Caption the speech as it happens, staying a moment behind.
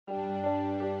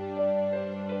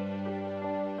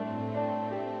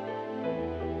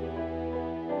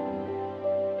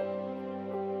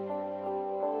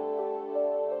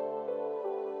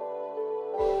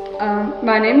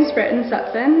My name is Britton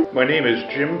Sutphin. My name is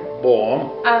Jim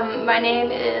Baum. My name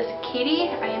is Katie.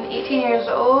 I am 18 years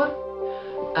old.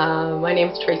 My name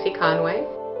is Tracy Conway.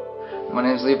 My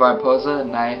name is Levi Poza,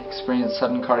 and I experienced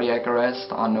sudden cardiac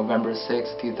arrest on November 6,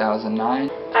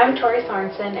 2009. I'm Tori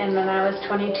Sorensen, and when I was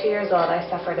 22 years old, I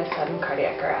suffered a sudden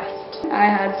cardiac arrest. I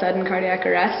had sudden cardiac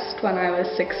arrest when I was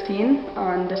 16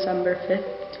 on December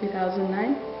 5th,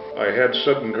 2009. I had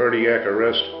sudden cardiac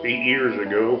arrest 8 years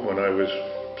ago when I was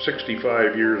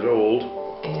 65 years old.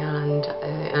 And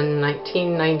in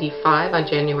 1995, on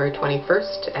January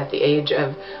 21st, at the age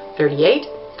of 38,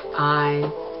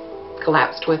 I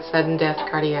collapsed with sudden death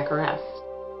cardiac arrest.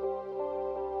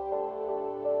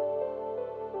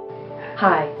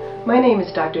 Hi, my name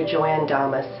is Dr. Joanne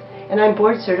Damas, and I'm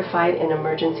board certified in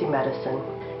emergency medicine.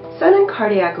 Sudden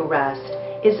cardiac arrest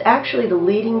is actually the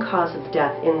leading cause of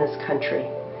death in this country.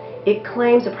 It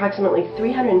claims approximately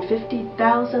 350,000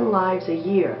 lives a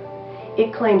year.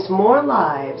 It claims more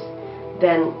lives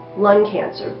than lung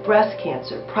cancer, breast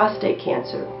cancer, prostate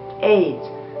cancer, AIDS,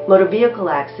 motor vehicle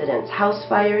accidents, house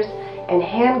fires, and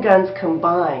handguns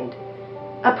combined.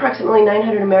 Approximately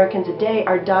 900 Americans a day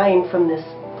are dying from this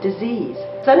disease.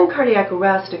 Sudden cardiac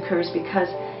arrest occurs because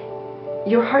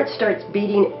your heart starts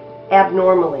beating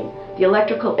abnormally. The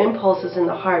electrical impulses in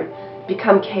the heart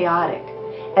become chaotic,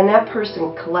 and that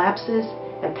person collapses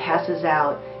and passes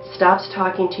out, stops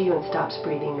talking to you, and stops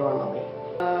breathing normally.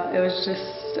 It was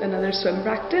just another swim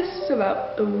practice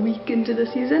about a week into the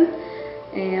season,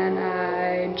 and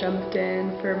I jumped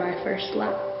in for my first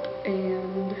lap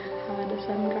and had a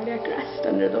sudden cardiac arrest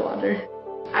under the water.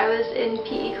 I was in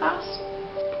PE class.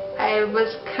 I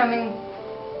was coming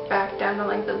back down the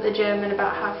length of the gym, and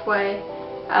about halfway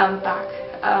back,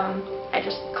 I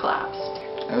just collapsed.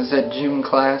 I was at gym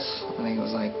class, I think it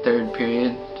was like third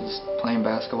period, just playing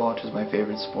basketball, which is my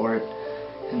favorite sport,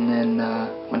 and then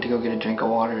went to go get a drink of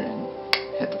water and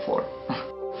hit the floor.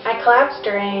 I collapsed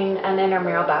during an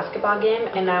intramural basketball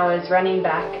game, and I was running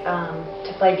back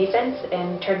to play defense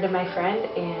and turned to my friend,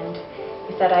 and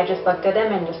he said I just looked at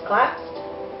him and just collapsed.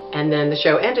 And then the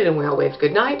show ended and we all waved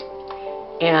goodnight.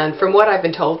 And from what I've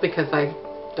been told, because I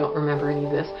don't remember any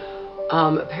of this,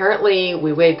 apparently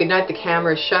we waved goodnight, the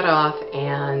cameras shut off,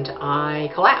 and I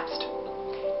collapsed.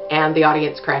 And the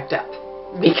audience cracked up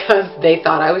because they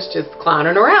thought I was just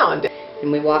clowning around. And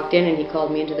we walked in and he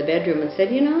called me into the bedroom and said,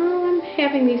 you know, I'm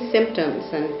having these symptoms.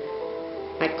 And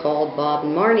I called Bob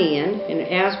and Marnie in, and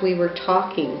as we were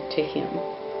talking to him,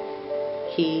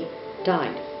 he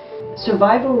died.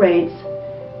 Survival rates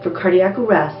for cardiac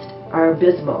arrest are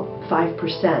abysmal,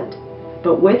 5%.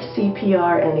 But with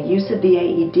CPR and the use of the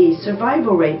AED,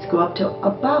 survival rates go up to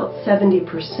about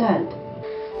 70%.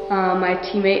 My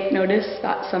teammate noticed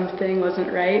that something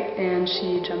wasn't right, and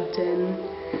she jumped in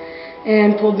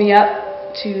and pulled me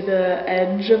up to the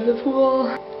edge of the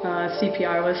pool.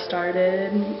 CPR was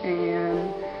started, and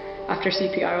after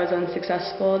CPR was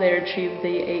unsuccessful, they retrieved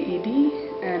the AED,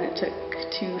 and it took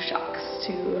 2 shocks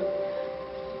to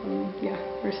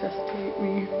resuscitate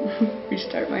me,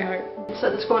 restart my heart. So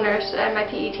the school nurse and my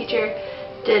PE teacher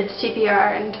did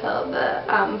CPR until the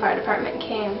fire department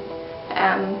came,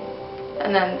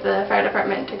 and then the fire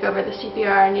department took over the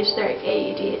CPR and used their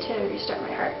AED to restart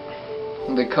my heart.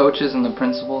 The coaches and the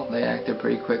principal, they acted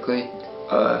pretty quickly.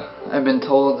 I've been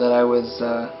told that I was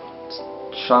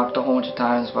shocked a whole bunch of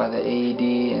times by the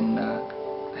AED and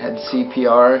had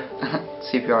CPR,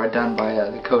 CPR done by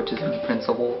the coaches and the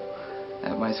principal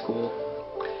at my school.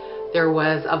 There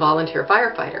was a volunteer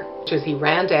firefighter, which was he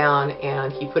ran down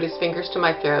and he put his fingers to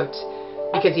my throat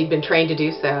because he'd been trained to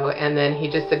do so, and then he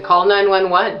just said, call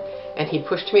 911, and he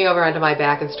pushed me over onto my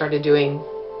back and started doing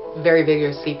very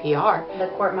vigorous CPR.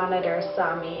 The court monitors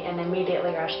saw me and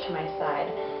immediately rushed to my side.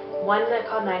 One that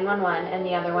called 911 and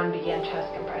the other one began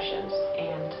chest compressions,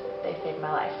 and they saved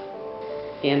my life.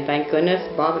 And thank goodness,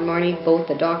 Bob and Marnie, both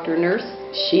the doctor and nurse,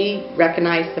 she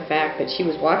recognized the fact that she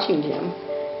was watching Jim.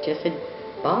 Just said,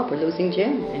 Bob, we're losing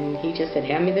Jim. And he just said,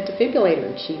 hand me the defibrillator.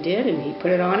 And she did, and he put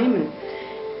it on him, and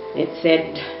it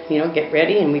said, you know, get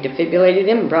ready, and we defibrillated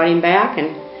him and brought him back,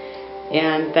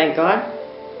 and thank God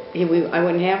I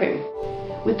wouldn't have him.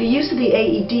 With the use of the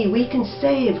AED, we can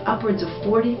save upwards of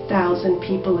 40,000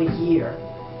 people a year.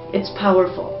 It's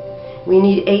powerful. We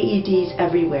need AEDs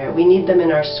everywhere. We need them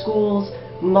in our schools,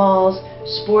 malls,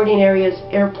 sporting areas,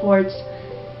 airports,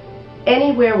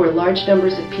 anywhere where large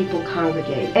numbers of people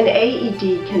congregate. An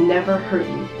AED can never hurt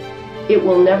you. It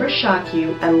will never shock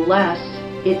you unless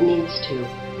it needs to.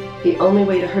 The only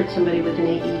way to hurt somebody with an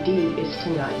AED is to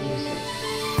not use it.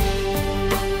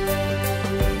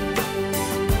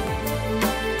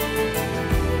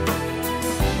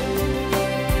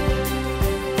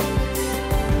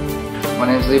 My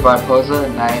name is Levi Poza,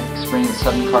 and I experienced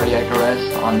sudden cardiac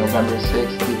arrest on November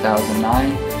 6,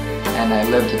 2009, and I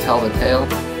live to tell the tale.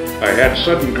 I had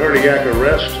sudden cardiac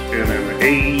arrest and an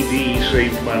AED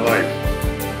saved my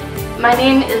life. My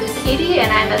name is Katie,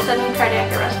 and I'm a sudden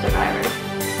cardiac arrest survivor.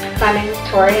 My name is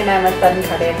Tori, and I'm a sudden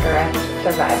cardiac arrest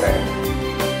survivor.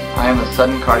 I am a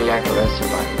sudden cardiac arrest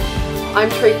survivor. I'm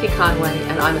Tracy Conway,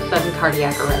 and I'm a sudden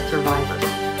cardiac arrest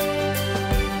survivor.